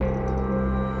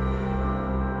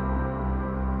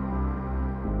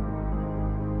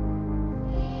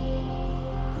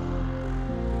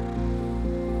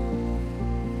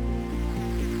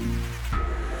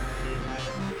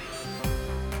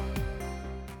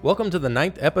Welcome to the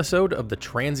 9th episode of the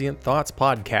Transient Thoughts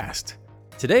Podcast.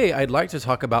 Today, I'd like to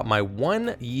talk about my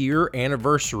 1-year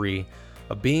anniversary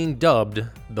of being dubbed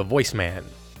the Voice Man.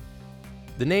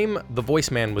 The name The Voice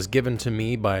Man was given to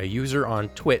me by a user on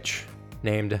Twitch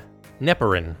named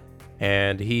Neperin,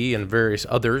 and he and various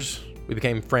others, we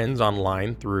became friends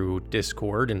online through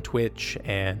Discord and Twitch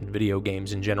and video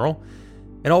games in general.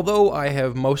 And although I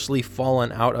have mostly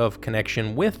fallen out of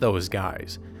connection with those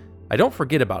guys, I don't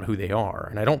forget about who they are,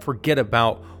 and I don't forget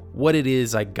about what it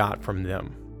is I got from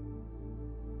them.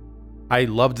 I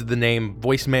loved the name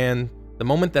Voice Man the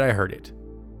moment that I heard it.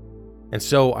 And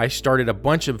so I started a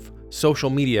bunch of social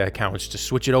media accounts to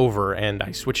switch it over, and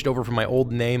I switched over from my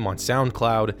old name on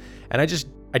SoundCloud, and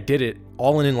I did it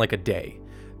all in like a day,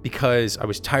 because I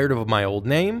was tired of my old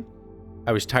name.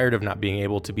 I was tired of not being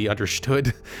able to be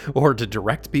understood or to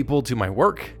direct people to my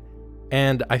work,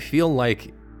 and I feel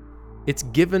like it's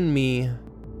given me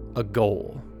a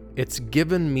goal. It's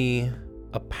given me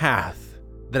a path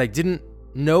that I didn't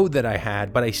know that I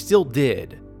had, but I still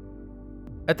did.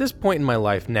 At this point in my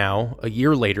life now, a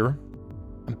year later,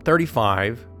 I'm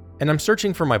 35, and I'm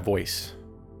searching for my voice.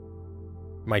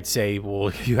 You might say,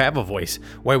 well, you have a voice.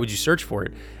 Why would you search for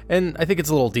it? And I think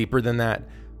it's a little deeper than that.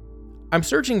 I'm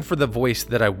searching for the voice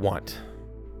that I want.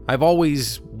 I've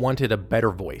always wanted a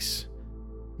better voice.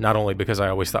 Not only because I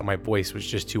always thought my voice was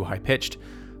just too high-pitched,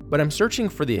 but I'm searching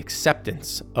for the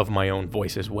acceptance of my own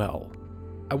voice as well.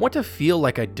 I want to feel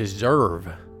like I deserve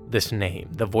this name,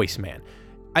 the Voice Man.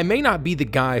 I may not be the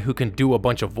guy who can do a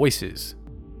bunch of voices,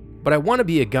 but I want to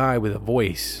be a guy with a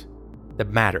voice that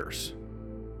matters,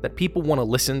 that people want to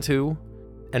listen to,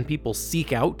 and people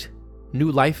seek out new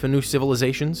life and new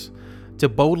civilizations to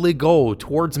boldly go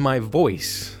towards my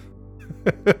voice,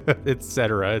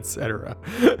 etc., etc.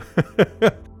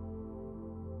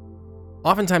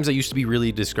 Oftentimes I used to be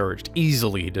really discouraged,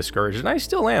 easily discouraged, and I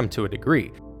still am to a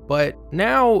degree. But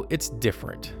now it's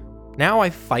different. Now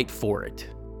I fight for it.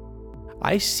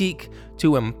 I seek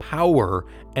to empower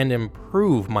and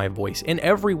improve my voice in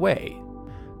every way.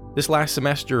 This last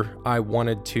semester, I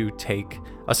wanted to take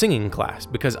a singing class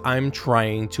because I'm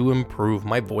trying to improve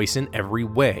my voice in every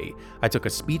way. I took a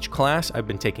speech class, I've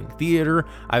been taking theater,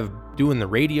 I've doing the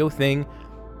radio thing.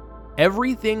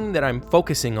 Everything that I'm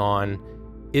focusing on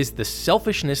is the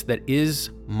selfishness that is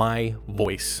my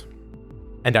voice.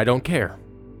 And I don't care,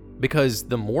 because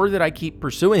the more that I keep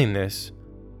pursuing this,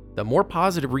 the more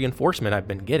positive reinforcement I've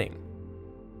been getting.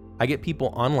 I get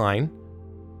people online,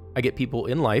 I get people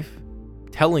in life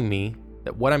telling me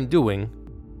that what I'm doing,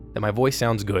 that my voice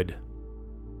sounds good.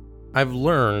 I've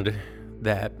learned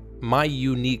that my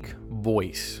unique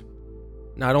voice,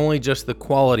 not only just the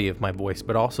quality of my voice,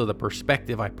 but also the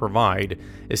perspective I provide,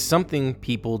 is something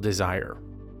people desire.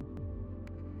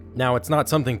 Now, it's not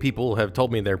something people have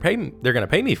told me they're going to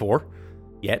pay me for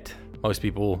yet. Most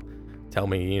people tell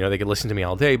me, they could listen to me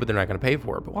all day, but they're not going to pay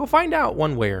for it. But I'll find out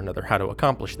one way or another how to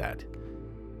accomplish that.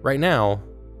 Right now,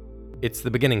 it's the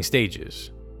beginning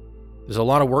stages. There's a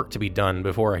lot of work to be done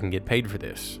before I can get paid for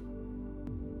this.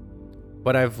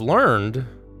 But I've learned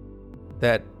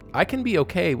that I can be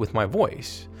okay with my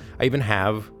voice. I even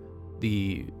have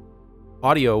the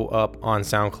audio up on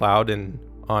SoundCloud and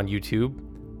on YouTube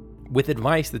with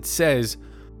advice that says,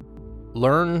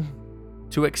 learn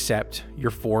to accept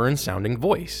your foreign sounding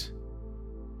voice.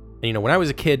 And when I was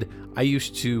a kid, I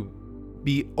used to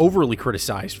be overly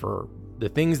criticized for the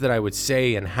things that I would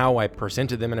say and how I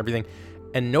presented them and everything,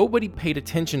 and nobody paid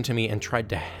attention to me and tried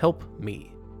to help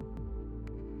me.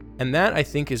 And that, I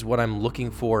think, is what I'm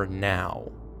looking for now.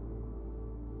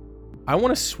 I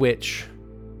want to switch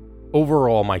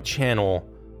overall my channel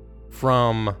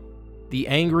from the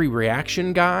angry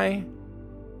reaction guy.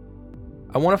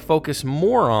 I want to focus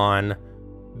more on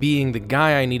being the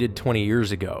guy I needed 20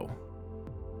 years ago.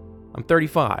 I'm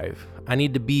 35. I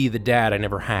need to be the dad I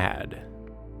never had.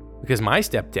 Because my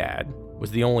stepdad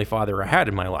was the only father I had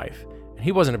in my life, and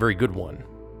he wasn't a very good one.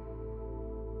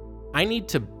 I need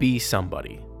to be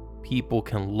somebody people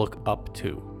can look up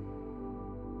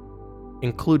to,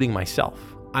 including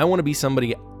myself. I want to be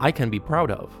somebody I can be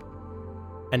proud of.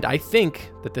 And I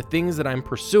think that the things that I'm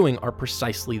pursuing are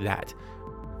precisely that.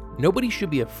 Nobody should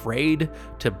be afraid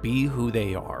to be who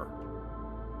they are.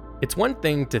 It's one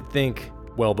thing to think,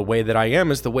 well, the way that I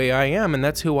am is the way I am, and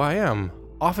that's who I am.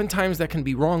 Oftentimes that can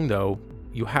be wrong, though.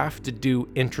 You have to do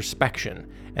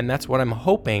introspection, and that's what I'm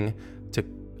hoping to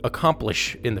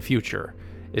accomplish in the future,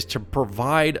 is to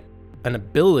provide an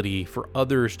ability for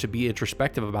others to be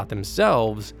introspective about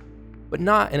themselves, but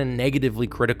not in a negatively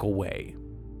critical way.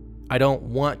 I don't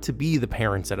want to be the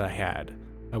parents that I had.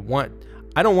 I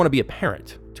don't want to be a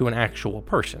parent to an actual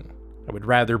person. I would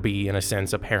rather be, in a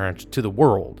sense, a parent to the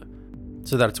world.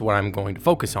 So that's what I'm going to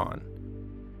focus on.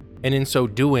 And in so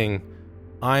doing,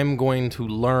 I'm going to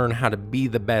learn how to be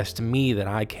the best me that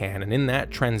I can. And in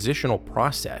that transitional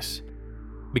process,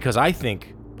 because I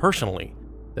think, personally,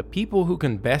 the people who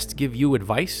can best give you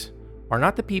advice are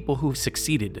not the people who've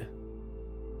succeeded,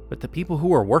 but the people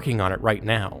who are working on it right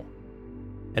now.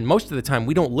 And most of the time,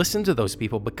 we don't listen to those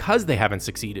people because they haven't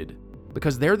succeeded,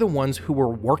 because they're the ones who are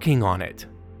working on it.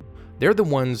 They're the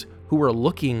ones who are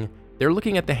looking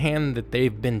at the hand that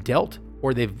they've been dealt,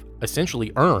 or they've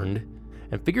essentially earned,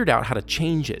 and figured out how to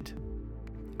change it.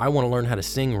 I want to learn how to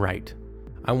sing right.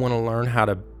 I want to learn how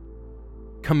to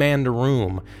command a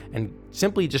room and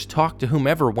simply just talk to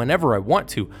whomever whenever I want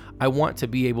to. I want to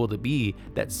be able to be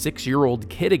that 6-year-old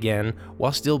kid again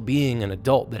while still being an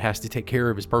adult that has to take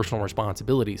care of his personal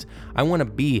responsibilities. I want to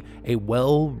be a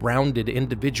well-rounded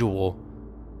individual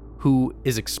who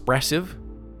is expressive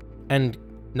and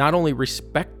not only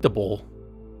respectable,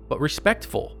 but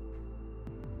respectful.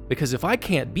 Because if I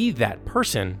can't be that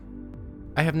person,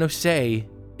 I have no say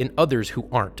in others who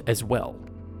aren't as well.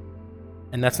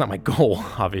 And that's not my goal,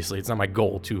 obviously. It's not my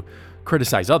goal to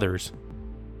criticize others.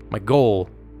 My goal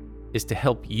is to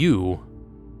help you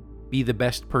be the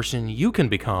best person you can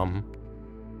become,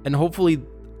 and hopefully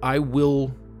I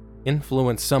will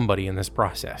influence somebody in this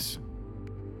process.